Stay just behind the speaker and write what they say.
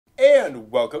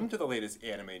And welcome to the latest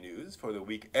anime news for the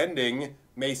week ending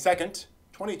May 2nd,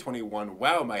 2021.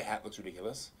 Wow, my hat looks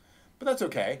ridiculous, but that's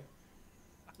okay.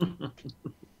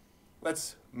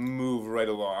 Let's move right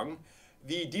along.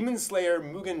 The Demon Slayer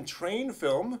Mugen Train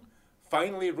film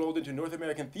finally rolled into North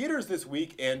American theaters this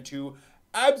week, and to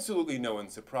absolutely no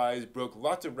one's surprise, broke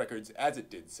lots of records as it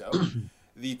did so.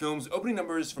 The film's opening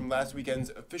numbers from last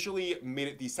weekend's officially made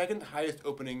it the second highest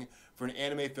opening for an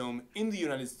anime film in the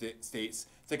United States,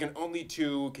 second only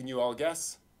to, can you all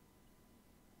guess?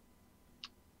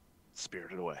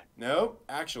 Spirited Away. No,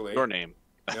 actually. Your Name.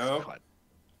 No.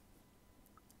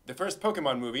 The first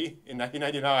Pokemon movie in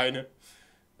 1999.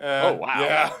 Oh, wow.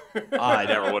 Yeah. I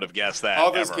never would have guessed that.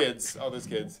 All those ever.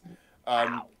 kids.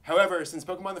 Wow. However, since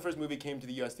Pokemon the first movie came to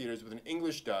the US theaters with an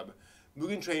English dub,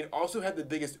 Mugen Train also had the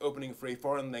biggest opening for a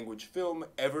foreign language film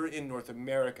ever in North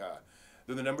America.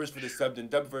 Though the numbers for the subbed and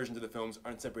dubbed versions of the films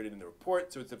aren't separated in the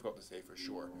report, so it's difficult to say for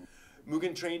sure.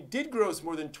 Mugen Train did gross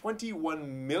more than $21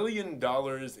 million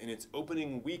in its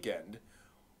opening weekend,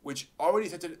 which already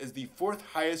sets it as the fourth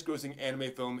highest grossing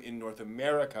anime film in North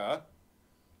America.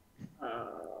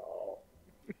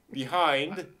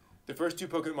 Behind the first two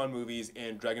Pokemon movies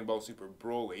and Dragon Ball Super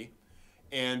Broly.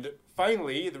 And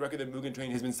finally, the record that Mugen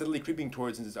Train has been steadily creeping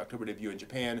towards since its October debut in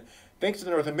Japan. Thanks to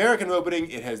the North American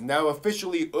opening, it has now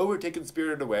officially overtaken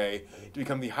Spirited Away to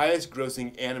become the highest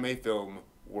grossing anime film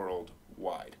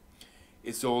worldwide.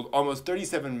 It sold almost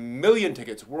 37 million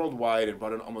tickets worldwide and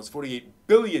brought in almost 48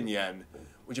 billion yen,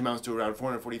 which amounts to around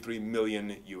 443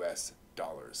 million US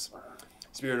dollars.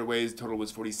 Spirited Away's total was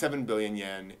 47 billion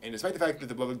yen, and despite the fact that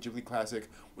the beloved Ghibli classic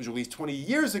was released 20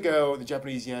 years ago, the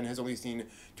Japanese yen has only seen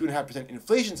 2.5%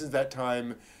 inflation since that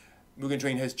time. Mugen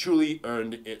Train has truly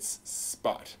earned its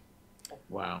spot.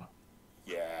 Wow.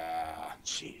 Yeah.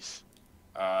 Jeez.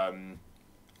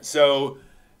 So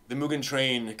the Mugen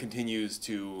Train continues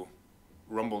to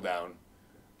rumble down.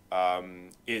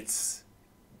 It's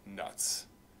nuts.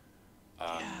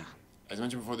 As I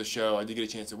mentioned before the show, I did get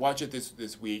a chance to watch it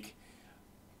this week.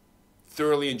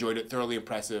 Thoroughly enjoyed it, thoroughly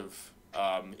impressive.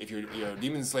 If you're a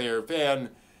Demon Slayer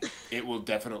fan, it will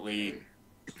definitely,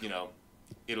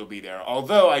 it'll be there.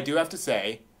 Although I do have to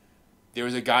say, there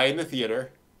was a guy in the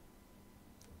theater.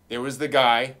 There was the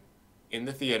guy in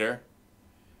the theater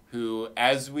who,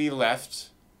 as we left,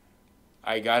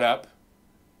 I got up,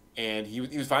 and he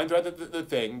was fine throughout the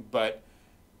thing, but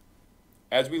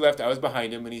as we left, I was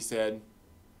behind him, and he said,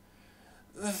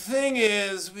 "The thing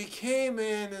is, we came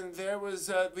in and there was,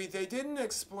 they didn't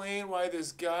explain why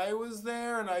this guy was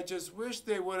there, and I just wish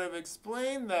they would have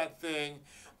explained that thing,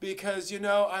 because,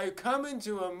 I come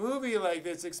into a movie like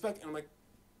this expecting," I'm like,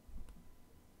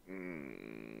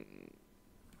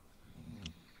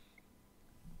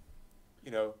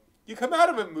 you come out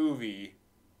of a movie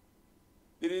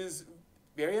that is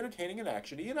very entertaining and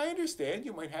actiony, and I understand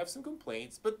you might have some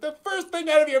complaints, but the first thing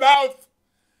out of your mouth!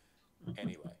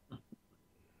 Anyway.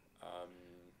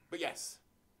 But yes.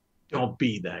 Don't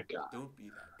be that guy. Don't be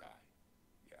that guy.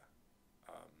 Yeah.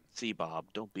 See,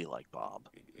 Bob, don't be like Bob.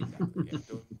 Exactly. Yeah,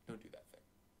 don't do that thing.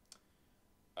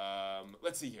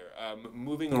 Let's see here.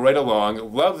 Moving right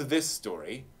along. Love this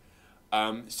story.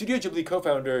 Studio Ghibli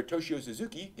co-founder Toshio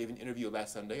Suzuki gave an interview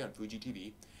last Sunday on Fuji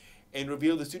TV and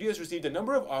revealed the studio's received a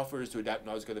number of offers to adapt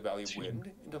Nausicaa the Valley of Wind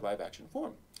into live-action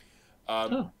form.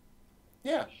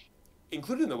 Yeah.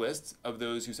 Included in the list of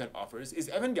those who sent offers is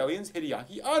Evangelion's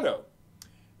Hideaki Anno,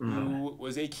 who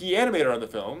was a key animator on the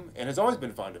film and has always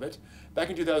been fond of it. Back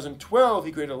in 2012,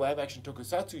 he created a live-action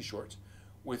tokusatsu short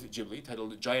with Ghibli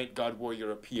titled Giant God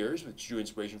Warrior Appears, which drew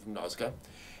inspiration from Nausicaa.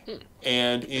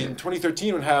 And in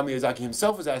 2013, when Hayao Miyazaki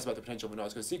himself was asked about the potential of a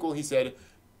Nausicaa sequel, he said,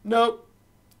 "Nope,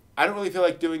 I don't really feel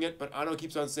like doing it, but Anno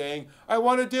keeps on saying, I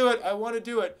want to do it, I want to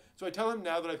do it. So I tell him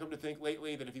now that I've come to think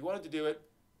lately that if he wanted to do it,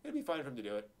 it'd be fine for him to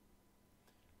do it."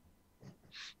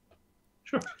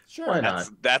 Sure. Why not?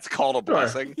 That's called a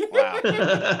blessing. Wow.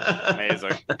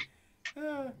 Amazing.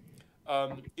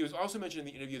 It was also mentioned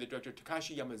in the interview that director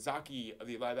Takashi Yamazaki of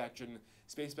the live-action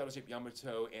Space Battleship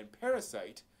Yamato and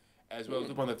Parasite, as well as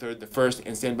Lupin the Third, The First,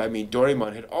 and Stand By Me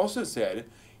Doraemon, had also said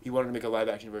he wanted to make a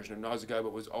live-action version of Nausicaa,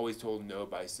 but was always told no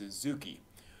by Suzuki.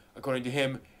 According to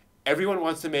him, everyone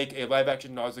wants to make a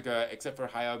live-action Nausicaa except for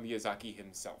Hayao Miyazaki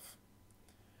himself.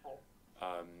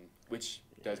 Which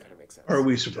does kind of make sense. Are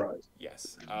we surprised?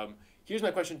 Yes. Here's my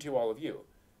question to all of you.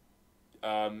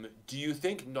 Do you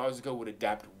think Nausicaa would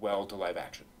adapt well to live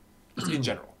action, just in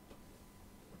general?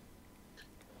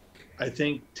 I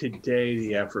think today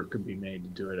the effort could be made to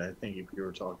do it. I think if you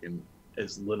were talking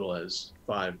as little as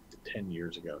 5 to 10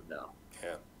 years ago, no.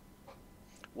 Yeah.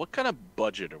 What kind of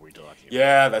budget are we talking about?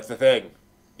 Yeah, that's the thing.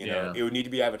 Yeah. It would need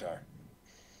to be Avatar.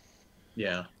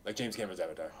 Yeah. like James Cameron's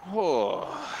Avatar.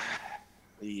 Oh.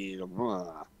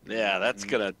 Yeah, that's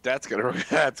gonna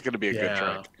be a good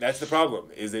trick. That's the problem.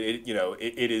 Is that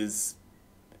it is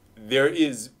there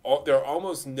are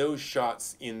almost no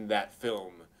shots in that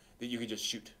film that you could just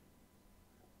shoot.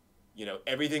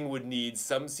 Everything would need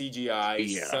some CGI,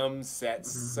 some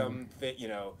sets, something.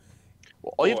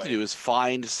 Well, all you have to do is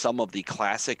find some of the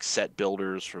classic set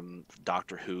builders from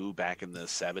Doctor Who back in the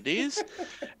 70s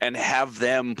and have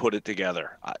them put it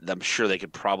together. I'm sure they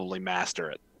could probably master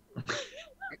it.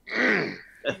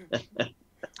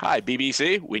 Hi,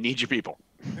 BBC. We need you people.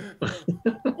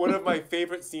 One of my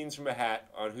favorite scenes from a hat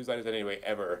on Whose Line Is It Anyway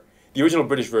ever, the original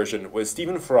British version, was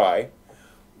Stephen Fry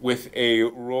with a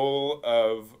roll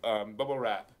of bubble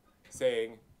wrap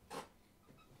saying,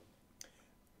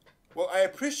 well, I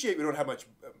appreciate we don't have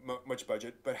much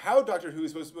budget, but how Doctor Who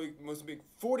is supposed to make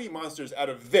 40 monsters out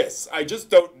of this, I just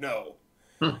don't know.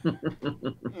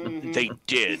 They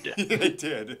did. They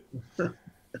did.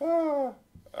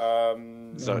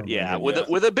 So yeah,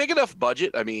 with a big enough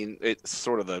budget, I mean, it's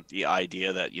sort of the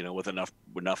idea that with enough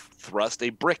thrust, a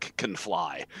brick can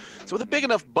fly. So with a big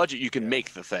enough budget, you can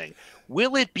make the thing.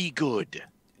 Will it be good?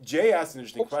 Jay asked an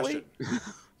interesting question.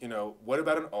 What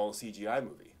about an all CGI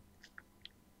movie?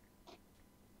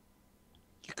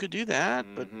 You could do that,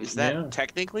 but is that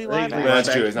technically live action?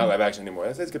 That's true. It's not live action anymore.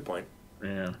 That's a good point.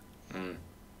 Yeah.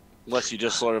 Unless you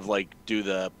just sort of like do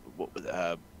the what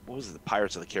was it, the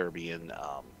Pirates of the Caribbean,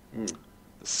 the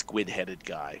squid-headed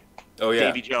guy. Oh yeah,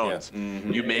 Davy Jones. Yeah.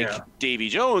 Mm-hmm. You make Davy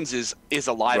Jones is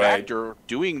a live actor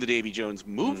doing the Davy Jones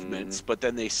movements, but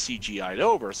then they CGI'd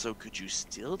over. So could you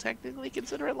still technically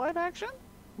consider it live action?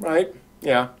 Right.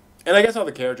 Yeah. And I guess all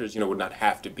the characters, would not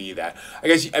have to be that.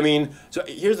 So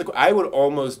here's I would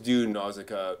almost do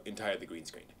Nausicaa entirely green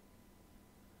screen.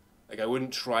 Like I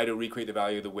wouldn't try to recreate the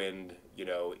Valley of the Wind,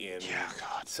 in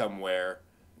somewhere,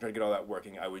 try to get all that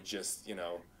working. I would just,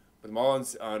 put them all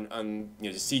on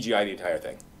just CGI the entire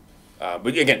thing.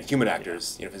 But again, human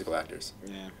actors, physical actors.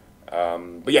 Yeah.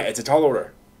 But yeah, it's a tall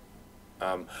order.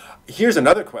 Here's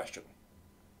another question.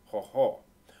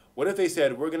 What if they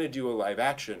said we're going to do a live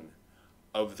action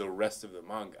of the rest of the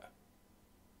manga?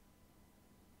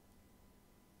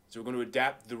 So we're going to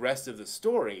adapt the rest of the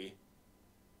story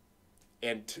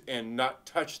and not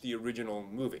touch the original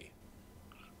movie.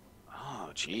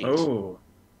 Oh, jeez. Oh.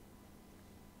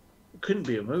 It couldn't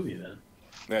be a movie then.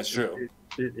 That's true.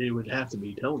 It would have to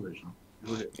be television. It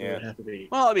would have to be.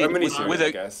 Well, I mean, with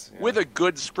with a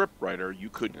good script writer, you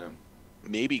could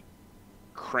maybe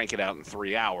crank it out in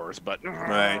 3 hours, but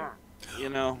right.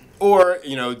 Or a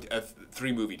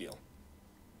 3-movie deal.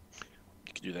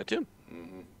 You could do that too.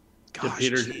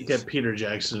 Mm-hmm. Get Peter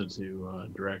Jackson to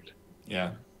direct.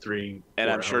 Yeah. 3. And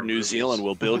I'm sure New Zealand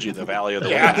will build you the Valley of the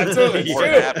Wind. Yeah, absolutely. More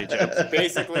than happy to. That's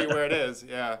basically where it is.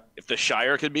 Yeah. If the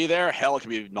Shire could be there, hell, it could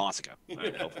be Nausicaa.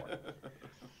 Go for it.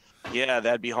 Yeah,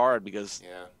 that'd be hard because you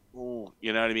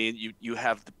know what I mean. You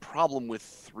have the problem with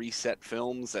 3 set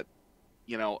films that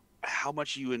how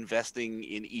much are you investing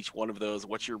in each one of those?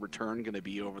 What's your return going to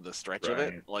be over the stretch of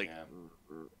it? Like,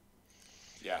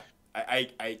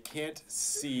 I can't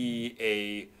see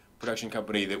a production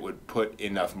company that would put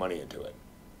enough money into it.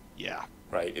 Yeah.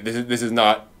 Right. This is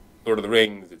not Lord of the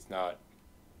Rings. It's not,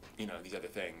 these other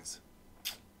things.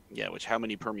 Yeah. Which how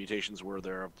many permutations were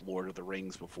there of Lord of the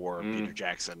Rings before Peter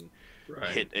Jackson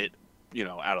hit it,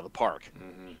 out of the park?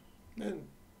 Mm-hmm. And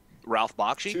Ralph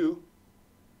Bakshi. 2.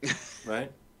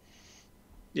 Right.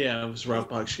 Yeah, it was Ralph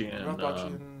Bakshi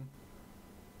and.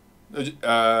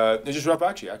 It's just Ralph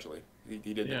Bakshi actually.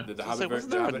 He did the Hobbit.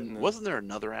 Wasn't there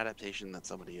another adaptation that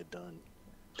somebody had done?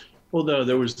 Well, no,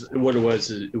 there was what it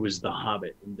was. It was the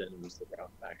Hobbit, and then it was the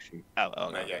Ralph Bakshi. Oh,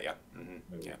 no. Yeah.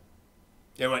 Mm-hmm.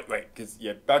 Yeah, right. Because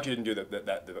Bakshi didn't do the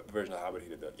version of the Hobbit. He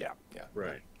did the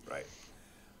Right.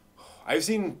 I've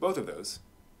seen both of those.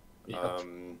 Yeah.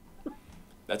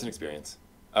 That's an experience.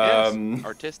 Yes,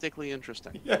 artistically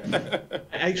interesting. I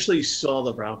actually saw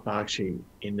the Ralph Bakshi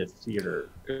in the theater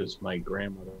because my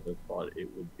grandmother thought it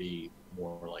would be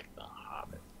more like the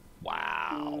Hobbit.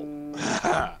 Wow.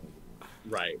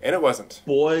 Right. And it wasn't.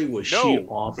 Boy, was she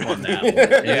off on that one.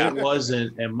 And it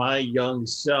wasn't. And my young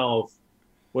self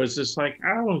was just like,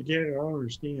 I don't get it. I don't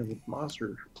understand. The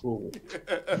monsters are cool.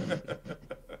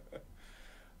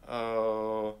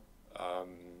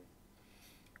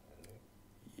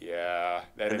 Yeah.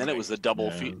 And then it was the double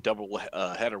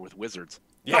header with wizards.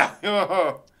 Yeah.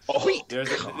 Sweet.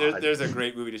 There's a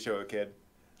great movie to show a kid.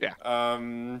 Yeah.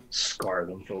 Scar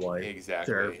them for life.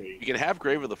 Exactly. Therapy. You can have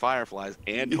Grave of the Fireflies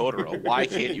and Totoro. Why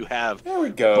can't you have there we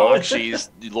go. Bakshi's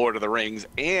Lord of the Rings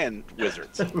and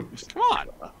Wizards? Come on.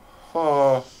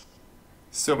 Oh.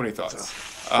 So many thoughts.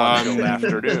 Fun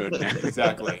afternoon.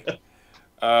 Exactly.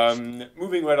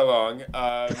 Moving right along.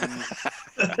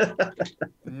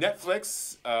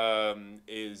 Netflix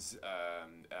is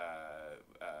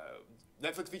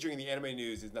Netflix featuring the anime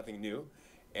news is nothing new,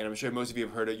 and I'm sure most of you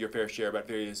have heard your fair share about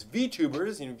various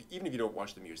VTubers, even if you don't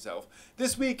watch them yourself.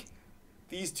 This week,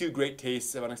 these two great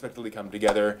tastes have unexpectedly come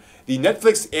together. The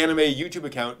Netflix anime YouTube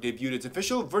account debuted its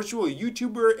official virtual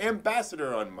YouTuber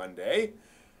ambassador on Monday.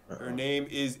 Her name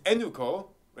is Enuko,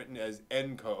 written as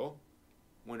Enko.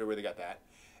 Wonder where they got that.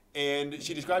 And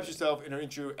she describes herself in her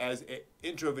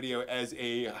intro video as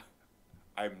a,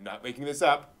 I'm not making this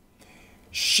up,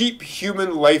 sheep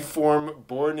human life form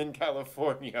born in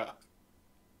California.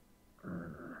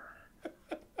 I'm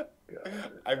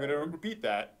going to repeat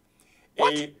that.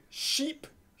 What? A sheep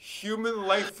human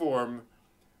life form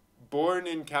born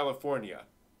in California.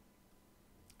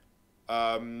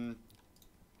 Any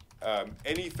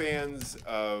fans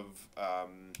of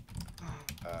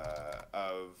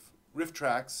Riff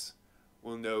Tracks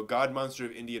will know God Monster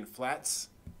of Indian Flats.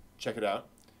 Check it out.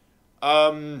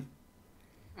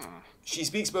 She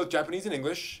speaks both Japanese and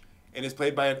English and is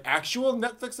played by an actual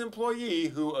Netflix employee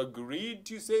who agreed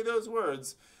to say those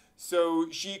words. So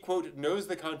she, quote, knows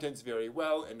the contents very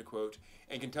well, end quote,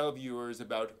 and can tell viewers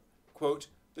about, quote,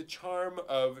 the charm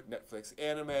of Netflix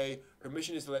anime. Her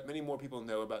mission is to let many more people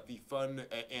know about the fun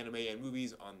anime and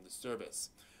movies on the service.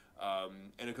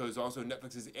 Eniko is also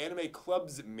Netflix's Anime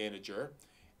Club's manager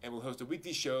and will host a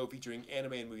weekly show featuring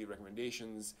anime and movie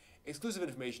recommendations, exclusive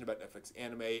information about Netflix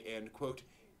anime, and, quote,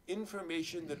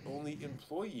 information that only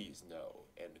employees know,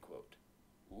 end quote.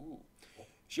 Ooh.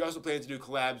 She also plans to do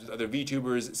collabs with other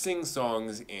VTubers, sing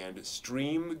songs, and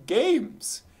stream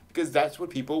games, because that's what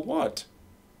people want.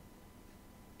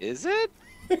 Is it?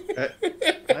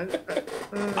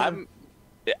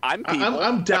 I'm people.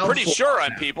 I'm doubtful. I'm pretty sure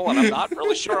I'm people, and I'm not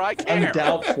really sure I care. I'm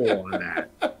doubtful on that.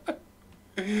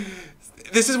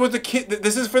 This is what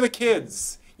This is for the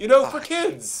kids. You know, for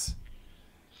kids.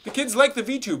 The kids like the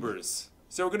VTubers,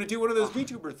 so we're gonna do one of those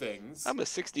VTuber things. I'm a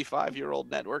 65-year-old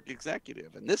network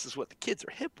executive, and this is what the kids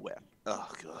are hip with. Oh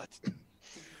God.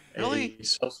 Really? A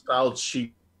self-styled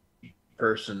sheep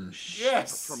person.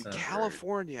 Yes. From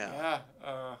California. Yeah.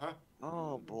 Uh-huh.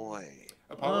 Oh boy.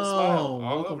 Apollo Smile, all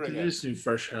welcome over to again. this new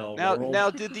fresh hell. Now,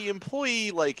 did the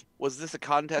employee was this a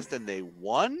contest and they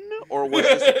won, or was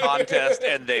this a contest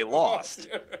and they lost?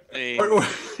 I mean,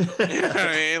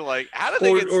 how did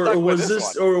they get stuck with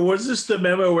this one? Or was this the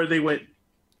memo where they went?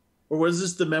 Or was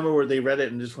this the memo where they read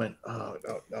it and just went, oh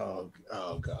God,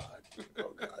 oh God,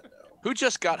 no. Who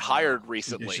just got hired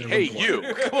recently? Hey, you,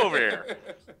 come over here.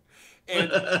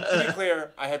 And to be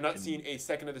clear, I have not seen a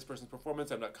second of this person's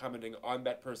performance. I'm not commenting on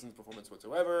that person's performance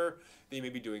whatsoever. They may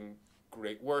be doing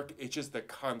great work. It's just the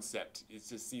concept. It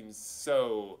just seems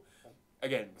so,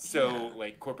 again,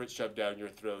 like corporate shoved down your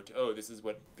throat. Oh, this is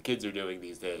what the kids are doing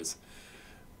these days.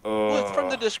 Well, from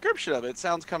the description of it, it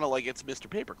sounds kind of like it's Mr.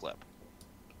 Paperclip.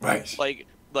 Right.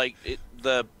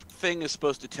 The thing is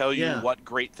supposed to tell you what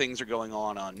great things are going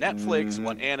on Netflix,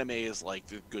 what anime is like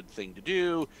the good thing to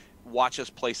do. Watch us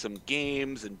play some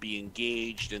games and be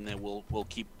engaged, and then we'll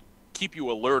keep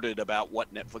you alerted about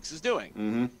what Netflix is doing.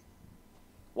 Mm-hmm.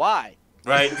 Why?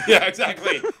 Right. Yeah.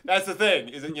 Exactly. That's the thing.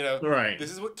 Isn't Right.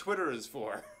 This is what Twitter is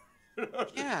for.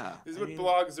 Yeah. This is what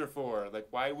blogs are for. Like,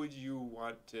 why would you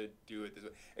want to do it this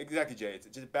way? Exactly, Jay. It's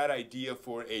just a bad idea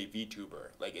for a VTuber.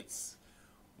 Like,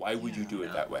 why would you do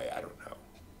it that way? I don't know.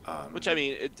 Which, I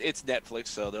mean, it's Netflix,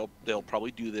 so they'll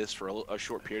probably do this for a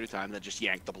short period of time, then just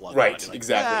yank the plug. Right, on it.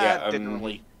 exactly. Yeah, didn't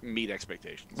really meet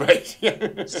expectations. Right.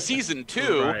 Season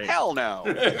 2, Right. hell no.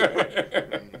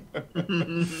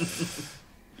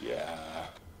 Yeah.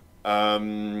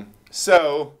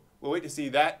 So we'll wait to see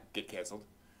that get canceled.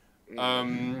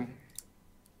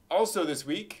 Also this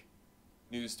week,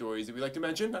 news stories that we like to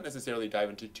mention, not necessarily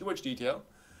dive into too much detail.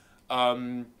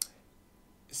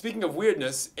 Speaking of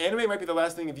weirdness, anime might be the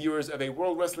last thing viewers of a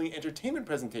World Wrestling Entertainment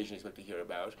presentation expect to hear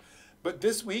about. But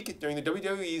this week, during the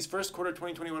WWE's first quarter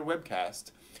 2021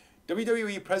 webcast,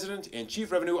 WWE President and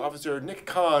Chief Revenue Officer Nick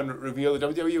Khan revealed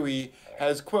that WWE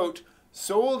has, quote,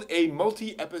 sold a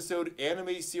multi-episode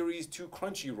anime series to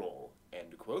Crunchyroll,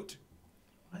 end quote.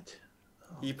 What?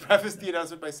 He prefaced the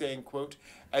announcement by saying, quote,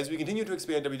 as we continue to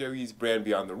expand WWE's brand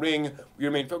beyond the ring, we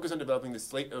remain focused on developing the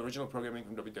slate of original programming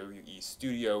from WWE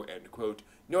Studio, end quote.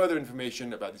 No other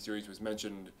information about the series was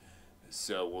mentioned,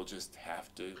 so we'll just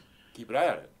have to keep an eye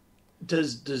on it.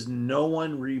 Does no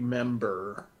one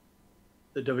remember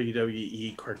the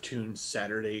WWE cartoon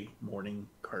Saturday morning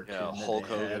cartoon? Yeah, Hulk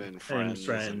Hogan and Friends.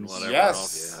 And whatever yes.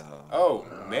 else. Yeah. Oh,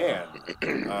 man.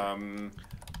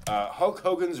 Hulk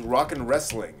Hogan's Rockin'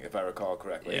 Wrestling, if I recall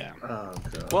correctly. Yeah. Oh,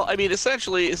 God. Well, I mean,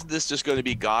 essentially, isn't this just going to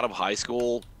be God of High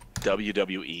School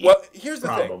WWE? Well, here's the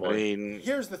thing. Probably. I mean,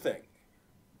 Here's the thing.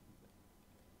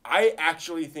 I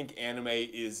actually think anime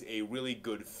is a really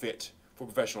good fit for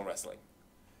professional wrestling.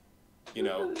 You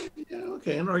know, Yeah,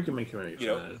 okay, an argument can be made. you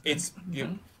know, it's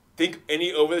think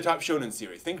any over-the-top shonen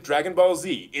series. Think Dragon Ball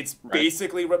Z. It's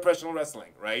basically professional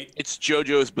wrestling, right? it's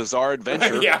JoJo's Bizarre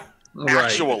Adventure. Yeah,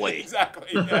 Actually. exactly.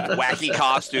 Yeah. Wacky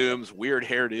costumes, weird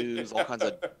hairdos, all kinds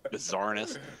of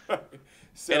bizarreness.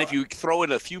 So, And if you throw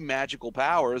in a few magical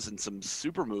powers and some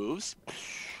super moves,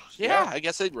 yeah, I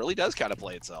guess it really does kind of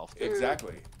play itself.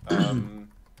 exactly,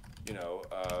 you know,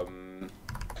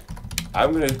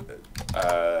 I'm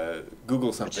gonna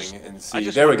Google something and see. I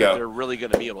just There we wonder if go. they're really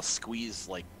going to be able to squeeze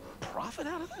like profit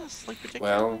out of this, like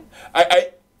particularly. Well,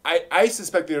 I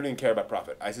suspect they don't even care about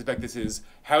profit. I suspect this is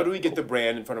how do we get the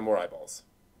brand in front of more eyeballs?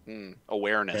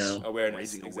 Awareness. Yeah. Awareness,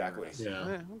 Raising exactly. awareness.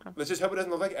 Yeah. Okay. Let's just hope it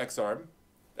doesn't look like X-Arm.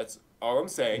 That's all I'm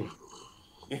saying.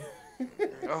 By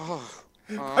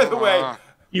the way,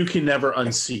 You can never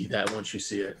unsee that once you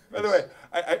see it.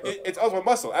 it's also a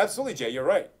muscle. Absolutely, Jay, you're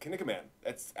right. Kinika Man.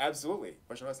 That's absolutely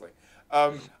professional wrestling.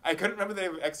 I couldn't remember the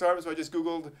name of X-Arm, so I just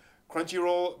Googled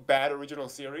Crunchyroll bad original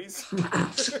series,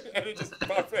 and it just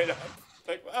popped right up.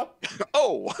 Like, wow.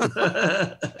 Oh.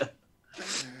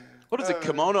 What is it?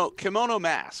 Kimono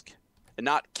mask. And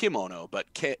not kimono,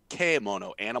 but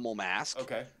kemono, animal mask.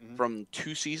 Okay. From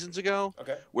 2 seasons ago.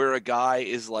 Okay. Where a guy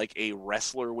is like a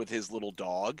wrestler with his little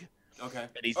dog. Okay.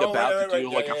 And he's about to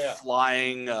do like a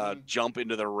flying jump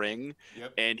into the ring.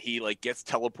 Yep. And he like gets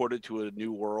teleported to a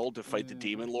new world to fight the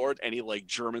demon lord. And he like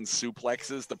German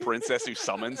suplexes the princess who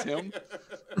summons him.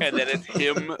 And then it's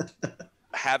him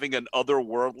having an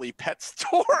otherworldly pet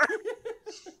store.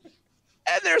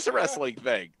 And there's a wrestling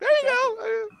thing. There you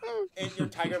go. And your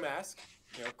tiger mask,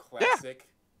 you know, classic,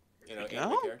 you know,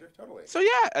 anime character, totally. So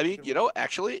yeah, I mean, you know,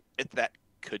 actually, that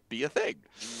could be a thing.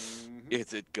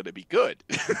 Is it gonna be good?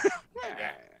 Yeah.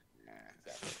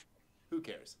 Exactly. Who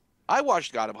cares? I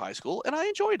watched God of High School and I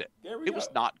enjoyed it. There we It go. was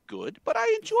not good, but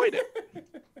I enjoyed it.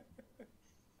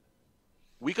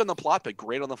 Weak on the plot, but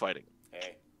great on the fighting.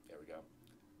 Hey, there we go.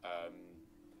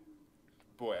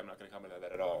 Boy, I'm not going to comment on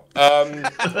that at all.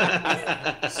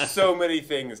 So many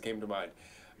things came to mind.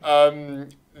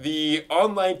 The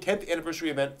online 10th anniversary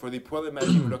event for the Puella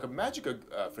Madoka Magica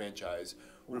franchise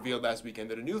revealed last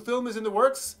weekend that a new film is in the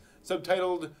works,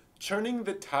 subtitled Churning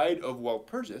the Tide of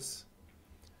Walpurgis.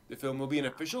 The film will be an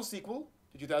official sequel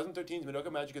to 2013's Madoka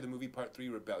Magica the Movie Part 3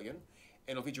 Rebellion,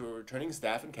 and will feature a returning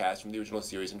staff and cast from the original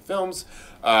series and films.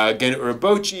 Gen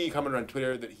Urabochi commented on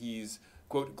Twitter that he's,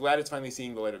 quote, glad it's finally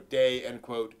seeing the light of day, end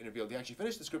quote, and revealed he actually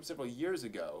finished the script several years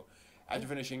ago after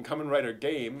finishing Kamen Rider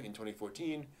Game in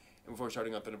 2014 and before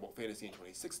starting on Thunderbolt Fantasy in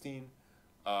 2016.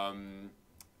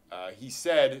 He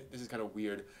said, this is kind of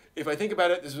weird, if I think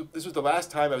about it, this was the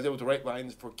last time I was able to write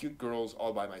lines for cute girls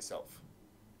all by myself.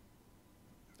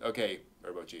 Okay,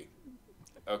 Urabochi.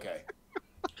 Okay.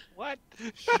 What?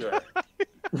 Sure.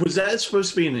 Was that supposed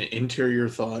to be an interior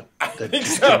thought that think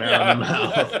just so, came out of the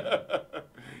mouth?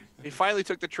 He finally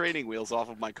took the training wheels off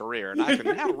of my career, and I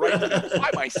can now write them by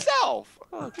myself.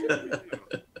 Okay.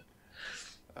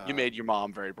 You made your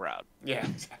mom very proud. Yeah,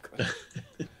 exactly.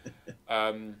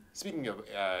 Speaking of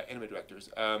anime directors,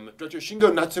 director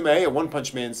Shingo Natsume, a One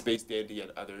Punch Man, Space Dandy, and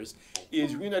others,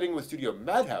 is reuniting with Studio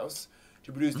Madhouse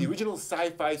to produce the original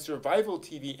sci-fi survival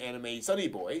TV anime Sunny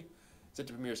Boy, set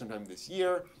to premiere sometime this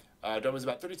year. Drama is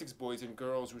about 36 boys and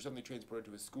girls who are suddenly transported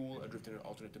to a school adrift in an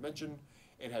alternate dimension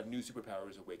and have new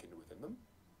superpowers awakened within them.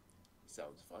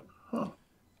 Sounds fun.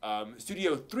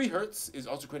 Studio 3 Hertz is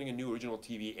also creating a new original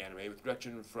TV anime with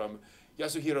direction from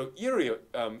Yasuhiro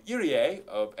Irie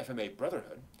of FMA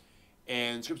Brotherhood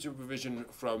and script supervision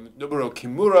from Nobuhiro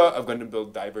Kimura of Gundam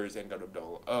Build Divers and Gundam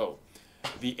 00.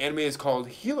 The anime is called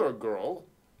Healer Girl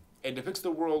and depicts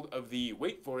the world of the,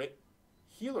 wait for it,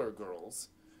 Healer Girls.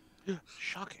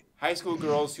 Shocking. High school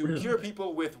girls who cure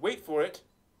people with, wait for it,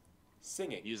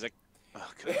 singing. Music. Oh,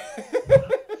 God.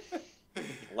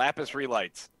 Lapis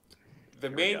relights. The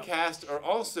main cast are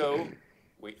also,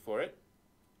 wait for it,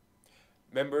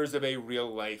 members of a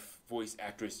real-life voice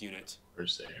actress unit Of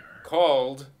course they are.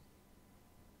 called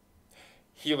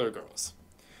Healer Girls.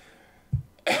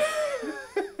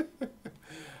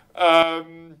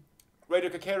 Writer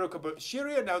Kakeru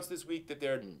Kobushiri announced this week that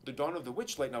the Dawn of the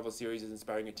Witch light novel series is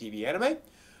inspiring a TV anime.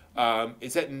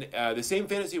 It's set in the same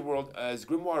fantasy world as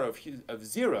Grimoire of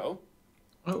Zero,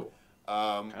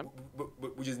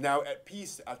 which is now at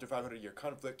peace after 500-year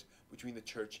conflict between the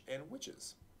church and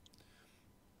witches.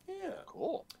 Yeah.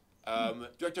 Cool.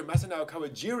 Director Masanao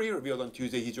Kawajiri revealed on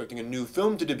Tuesday he's directing a new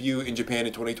film to debut in Japan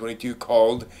in 2022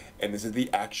 called, and this is the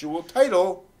actual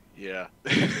title. Yeah.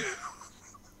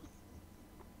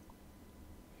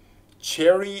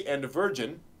 Cherry and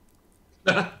Virgin.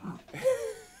 It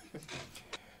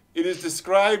is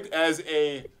described as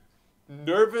a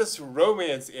nervous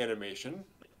romance animation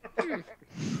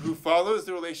who follows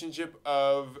the relationship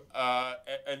of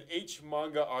an H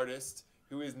manga artist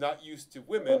who is not used to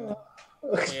women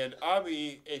and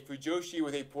Ami, a fujoshi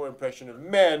with a poor impression of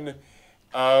men,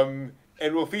 and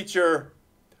will feature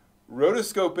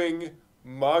rotoscoping,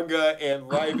 manga, and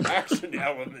live action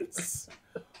elements.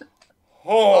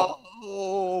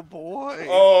 Oh boy.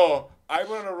 Oh, I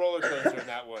went on a roller coaster in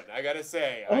that one. I gotta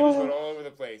say, I just went all over the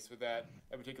place with that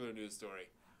particular news story.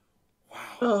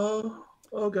 Wow.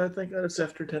 Oh God! Thank God it's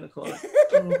after 10 o'clock.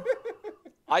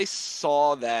 I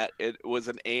saw that it was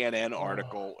an ANN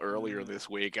article earlier this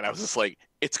week, and I was just like,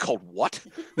 "It's called what?"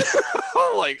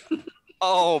 Like,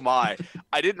 oh my!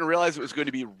 I didn't realize it was going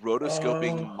to be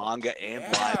rotoscoping manga and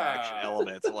live action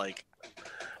elements. Like,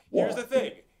 here's the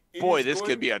thing. Boy, this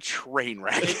could be a train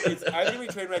wreck. It's either going to be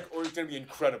a train wreck or it's going to be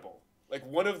incredible. Like,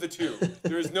 one of the two.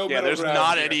 There's no middle there's ground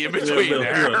not here. any in between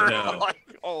there. No.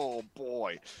 Like, oh,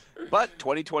 boy. But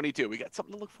 2022, we got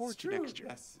something to look forward to next year.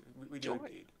 Yes, we do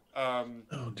indeed.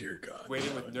 Oh, dear God.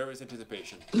 Waiting with nervous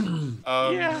anticipation.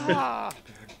 Yeah.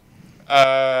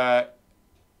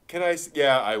 Can I?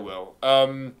 Yeah, I will.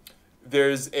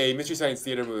 There's a Mystery Science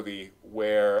Theater movie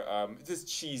where it's this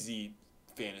cheesy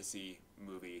fantasy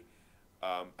movie.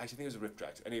 Actually, I think it was a Rift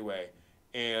Tracks. Anyway,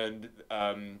 and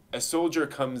a soldier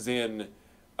comes in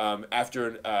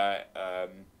after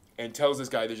and tells this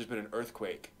guy there's just been an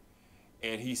earthquake,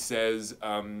 and he says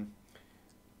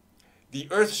the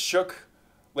earth shook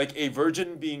like a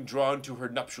virgin being drawn to her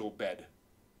nuptial bed.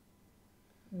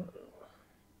 And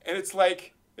it's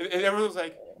like, and everyone's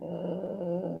like,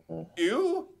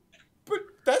 ew, but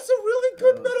that's a really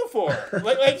good metaphor.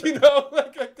 like you know,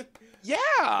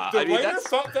 yeah. The writer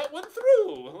thought that one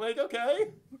through. Like, okay,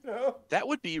 you know. That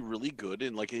would be really good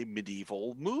in like a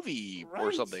medieval movie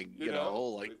or something, you know,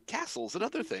 like castles and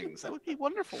other things. That would be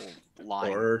wonderful.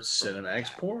 Line. Or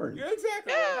Cinemax porn. Yeah,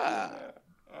 exactly. Yeah.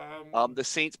 The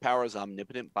Saint's Power is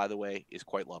Omnipotent, by the way, is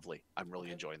quite lovely. I'm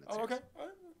really enjoying that series.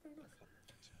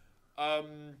 Okay.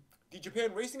 The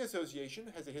Japan Racing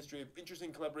Association has a history of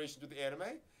interesting collaborations with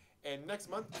anime, and next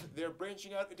month they're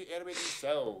branching out into anime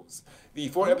themselves. The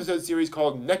 4-episode series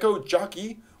called Neko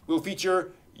Jockey will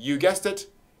feature, you guessed it,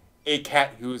 a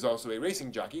cat who is also a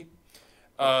racing jockey.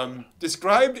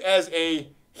 Described as a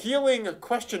healing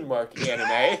question mark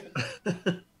anime.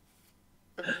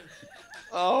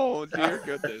 Oh, dear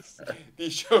goodness. The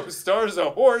show stars a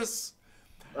horse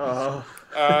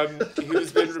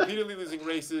who's been repeatedly losing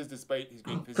races despite his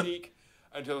great physique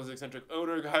until his eccentric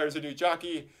owner hires a new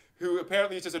jockey who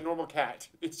apparently is just a normal cat.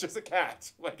 It's just a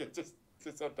cat. Like, it just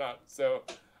sits on top. So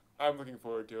I'm looking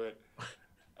forward to it.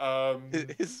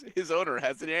 His owner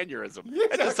has an aneurysm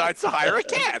and decides to hire a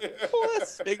cat. Well,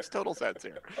 this makes total sense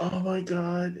here. Oh, my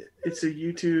God. It's a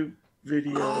YouTube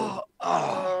video.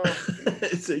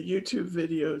 It's a YouTube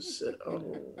video.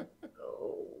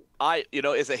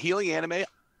 No. As a healing anime,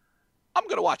 I'm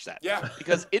going to watch that. Yeah.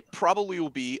 Because it probably will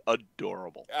be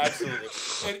adorable. Absolutely.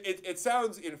 And it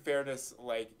sounds, in fairness,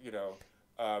 like,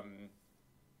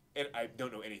 and I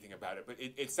don't know anything about it, but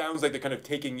it sounds like they're kind of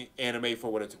taking anime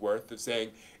for what it's worth, of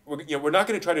saying, we're not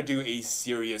going to try to do a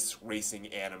serious racing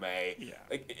anime. Yeah.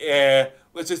 Like,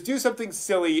 let's just do something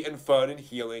silly and fun and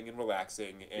healing and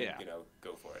relaxing and,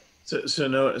 go for it. So it's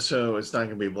not going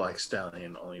to be Black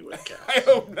Stallion only with cats. I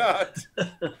hope not.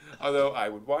 Although I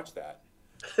would watch that.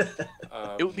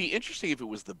 It would be interesting if it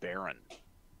was the Baron.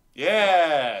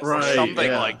 Yeah,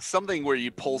 right. Something where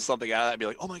you pull something out of that and be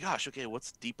like, oh my gosh, okay,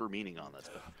 what's deeper meaning on this?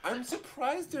 I'm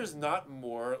surprised there's not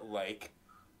more like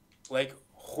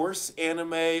horse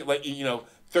anime, like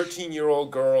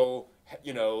 13-year-old girl,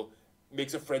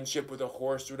 makes a friendship with a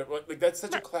horse or whatever. Like that's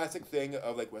such a classic thing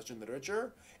of like Western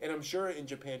literature, and I'm sure in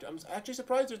Japan, I'm actually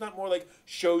surprised there's not more like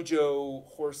shoujo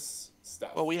horse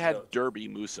stuff. Well, we had Derby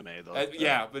Musume though. But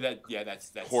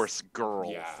that's horse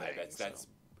girl. Yeah, thing, that's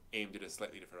aimed at a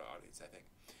slightly different audience, I think.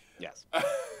 Yes.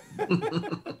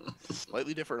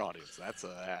 Slightly different audience. That's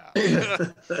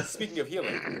Speaking of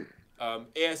healing,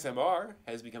 ASMR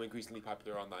has become increasingly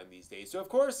popular online these days. So of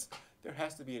course there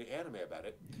has to be an anime about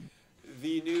it.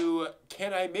 The new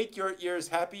 "Can I Make Your Ears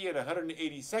Happy in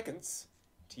 180 Seconds"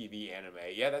 TV anime,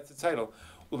 that's the title,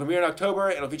 will premiere in October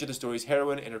and will feature the story's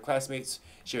heroine and her classmates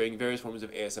sharing various forms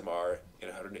of ASMR in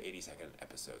 180-second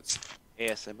episodes.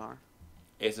 ASMR.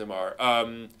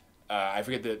 I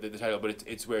forget the title, but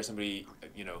it's where somebody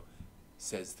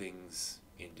says things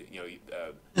into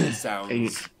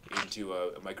sounds into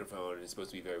a microphone, and it's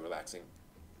supposed to be very relaxing.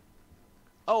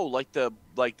 Oh, I'm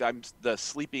the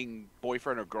sleeping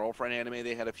boyfriend or girlfriend anime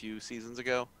they had a few seasons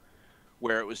ago,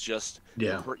 where it was just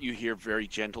you hear very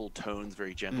gentle tones,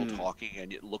 very gentle talking,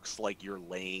 and it looks like you're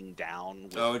laying down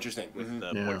with, interesting. with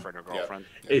the boyfriend or girlfriend.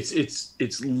 Yeah.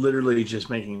 It's literally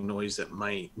just making noise that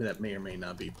may or may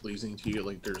not be pleasing to you.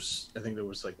 Like I think there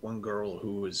was like one girl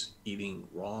who was eating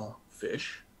raw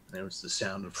fish, and it was the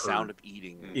sound of her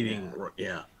eating.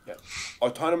 Yeah.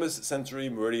 Autonomous sensory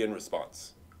meridian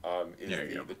response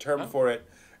is the term for it.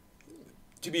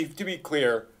 To be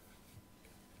clear,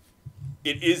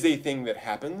 it is a thing that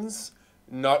happens.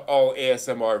 Not all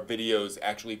ASMR videos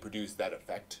actually produce that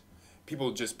effect.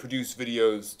 People just produce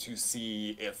videos to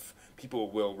see if people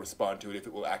will respond to it, if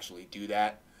it will actually do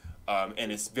that.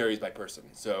 And it varies by person.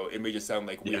 So it may just sound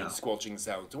like weird squelching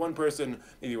sounds to one person,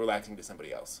 maybe relaxing to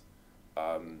somebody else.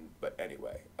 But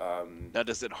anyway. Now,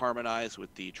 does it harmonize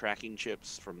with the tracking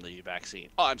chips from the vaccine?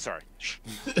 Oh, I'm sorry.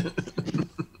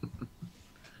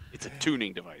 It's a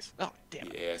tuning device. Oh, damn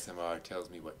it. The ASMR tells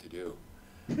me what to do.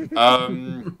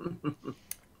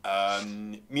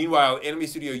 Meanwhile, anime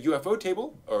studio UFO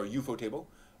Table,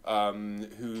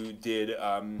 who did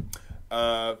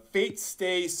Fate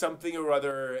Stay something or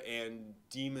other and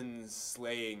Demon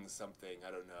Slaying something,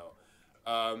 I don't know,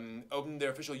 opened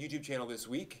their official YouTube channel this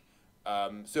week.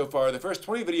 So far, the first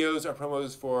 20 videos are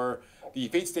promos for the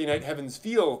Fate Stay Night Heaven's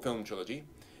Feel film trilogy,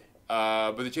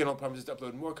 but the channel promises to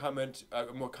upload more content,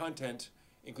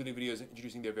 including videos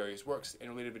introducing their various works and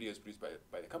related videos produced by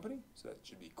the company, so that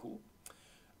should be cool.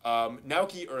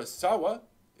 Naoki Urasawa,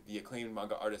 the acclaimed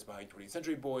manga artist behind 20th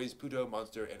Century Boys, Pluto,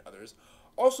 Monster, and others,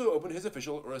 also opened his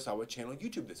official Urasawa channel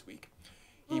YouTube this week.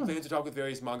 He plans to talk with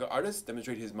various manga artists,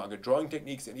 demonstrate his manga drawing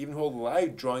techniques, and even hold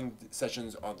live drawing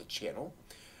sessions on the channel.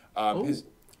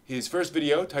 His first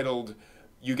video, titled,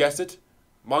 you guessed it,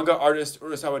 Manga Artist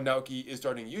Urasawa Naoki is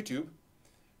Starting YouTube,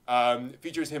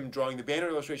 features him drawing the banner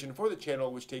illustration for the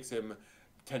channel, which takes him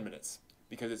 10 minutes,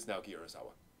 because it's Naoki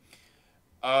Urasawa.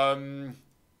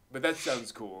 But that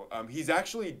sounds cool. He's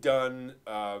actually done,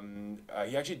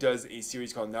 he actually does a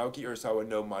series called Naoki Urasawa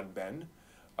no Manben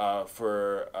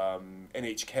for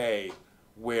NHK,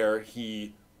 where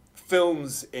he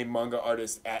films a manga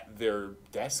artist at their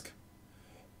desk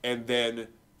and then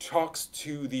talks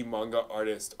to the manga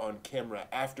artist on camera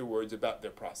afterwards about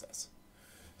their process.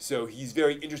 So he's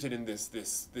very interested in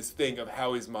this thing of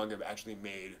how is manga actually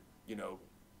made,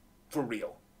 for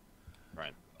real.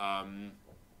 Right.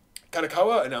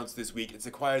 Kadokawa announced this week it's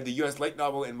acquired the U.S. light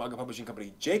novel and manga publishing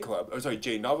company J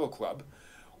Novel Club,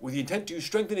 with the intent to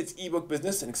strengthen its ebook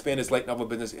business and expand its light novel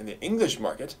business in the English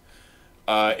market.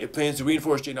 It plans to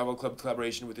reinforce J Novel Club's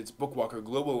collaboration with its Bookwalker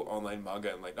global online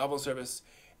manga and light novel service,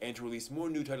 and to release more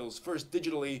new titles first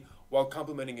digitally, while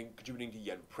complementing and contributing to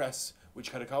Yen Press,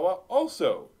 which Kadokawa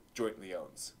also jointly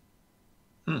owns.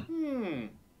 Let's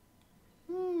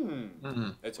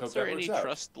hope What's there that works any out.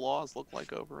 trust laws look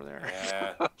like over there?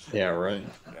 Yeah. Yeah, right.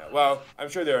 Yeah. Well, I'm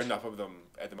sure there are enough of them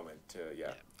at the moment to,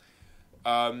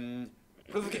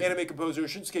 prolific anime composer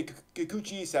Shunsuke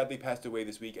Kikuchi sadly passed away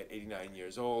this week at 89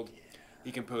 years old.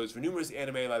 He composed for numerous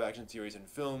anime, live-action series, and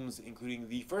films, including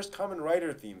the first Kamen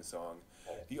Rider theme song,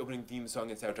 the opening theme song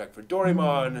and soundtrack for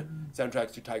Doraemon,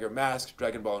 soundtracks to Tiger Mask,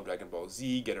 Dragon Ball and Dragon Ball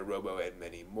Z, Get a Robo, and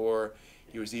many more.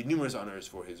 He received numerous honors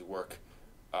for his work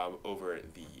over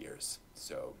the years.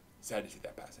 So, sad to see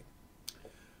that passing.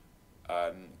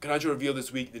 Kanajo revealed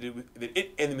this week that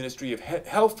it and the Ministry of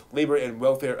Health, Labor, and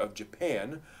Welfare of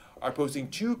Japan are posting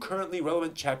 2 currently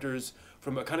relevant chapters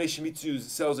from Akane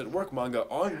Shimizu's Cells at Work manga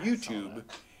on YouTube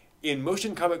in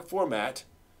motion comic format,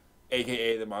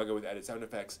 aka the manga with added sound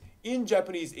effects, in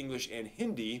Japanese, English, and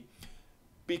Hindi,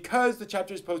 because the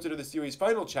chapters posted are the series'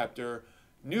 final chapter,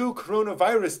 New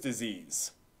Coronavirus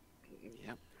Disease,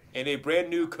 and a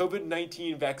brand new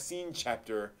COVID-19 vaccine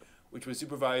chapter, which was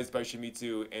supervised by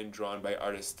Shimizu and drawn by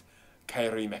artist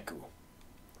Kairi Meku.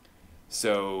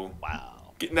 So,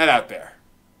 getting that out there.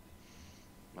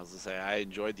 I was going to say, I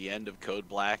enjoyed the end of Code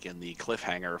Black and the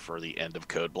cliffhanger for the end of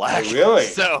Code Black. Oh, really?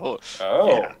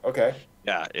 Okay.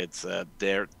 Yeah, it's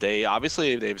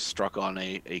they've struck on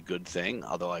a good thing.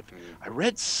 Although I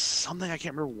read something, I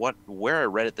can't remember where I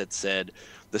read it, that said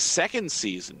the second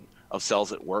season of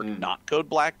Cells at Work, not Code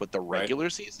Black, but the regular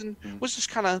season was just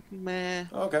kind of meh.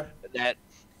 Okay. That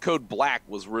Code Black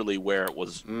was really where it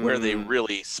was, where they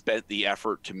really spent the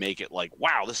effort to make it like,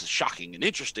 wow, this is shocking and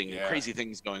interesting and crazy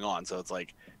things going on. So it's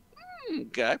like,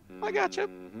 okay, I got you.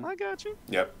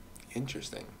 Yep.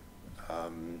 Interesting.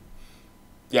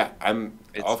 Yeah, I'm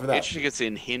all for that. Interesting it's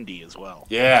in Hindi as well.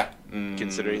 Yeah.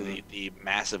 Considering the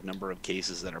massive number of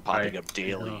cases that are popping up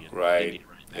daily. Right.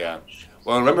 Yeah.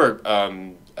 Well, remember,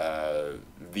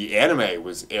 the anime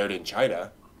was aired in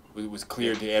China. It was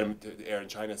cleared to air in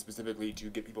China specifically to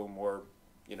get people more,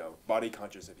 body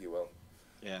conscious, if you will.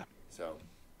 Yeah. So,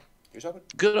 here's something.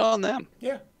 Good on them.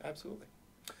 Yeah, absolutely.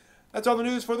 That's all the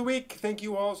news for the week. Thank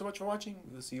you all so much for watching.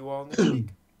 We'll see you all next week.